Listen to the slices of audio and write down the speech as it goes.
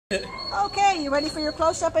Okay, you ready for your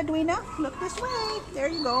close-up, Edwina? Look this way. There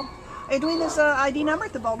you go. Edwina's ID number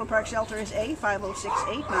at the Baldwin Park shelter is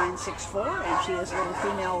A5068964, and she is a little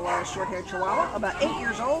female short-haired Chihuahua, about 8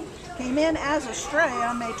 years old. Came in as a stray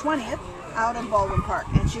on May 20th out of Baldwin Park,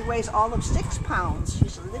 and she weighs all of 6 pounds.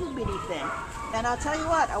 She's a little bitty thing. And I'll tell you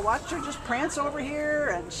what, I watched her just prance over here,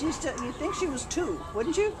 and she's just, you'd think she was 2,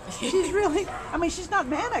 wouldn't you? She's really, I mean, she's not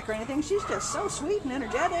manic or anything. She's just so sweet and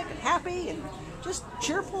energetic and happy and just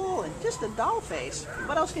cheerful and just a doll face.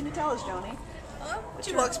 What else can you tell us, Joni?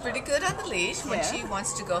 She walks pretty good on the leash when she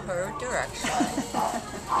wants to go her direction.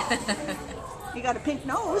 You got a pink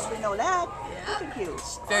nose, we know that. Yeah. Look at you.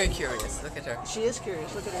 Very curious. Look at her. She is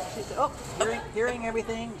curious. Look at her. She's hearing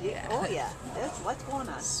everything. Yeah. Oh yeah. That's what's going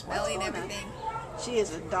on. Smelling everything. She is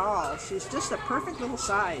a doll. She's just a perfect little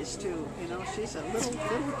size too. You know, she's a little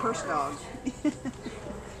purse dog.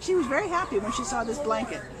 She was very happy when she saw this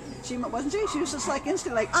blanket. She wasn't she? She was just like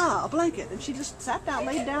instantly like, a blanket, and she just sat down,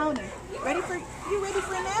 laid down, and you ready for a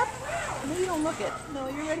nap? No, you don't look it. No,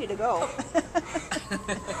 you're ready to go.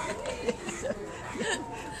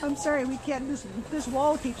 I'm sorry, we can't. This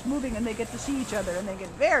wall keeps moving, and they get to see each other, and they get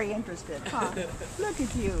very interested. Huh? Look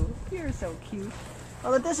at you. You're so cute.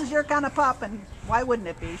 Well, if this is your kind of pup, and why wouldn't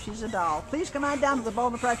it be? She's a doll. Please come on down to the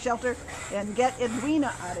Baldwin Park shelter and get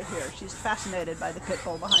Edwina out of here. She's fascinated by the pit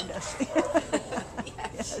bull behind us.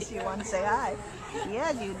 Yes, you want to say hi?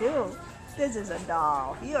 Yes, you do. This is a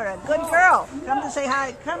doll. You're a good girl. Come to say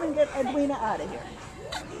hi. Come and get Edwina out of here.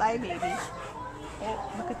 Bye, baby. Oh,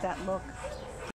 look at that look.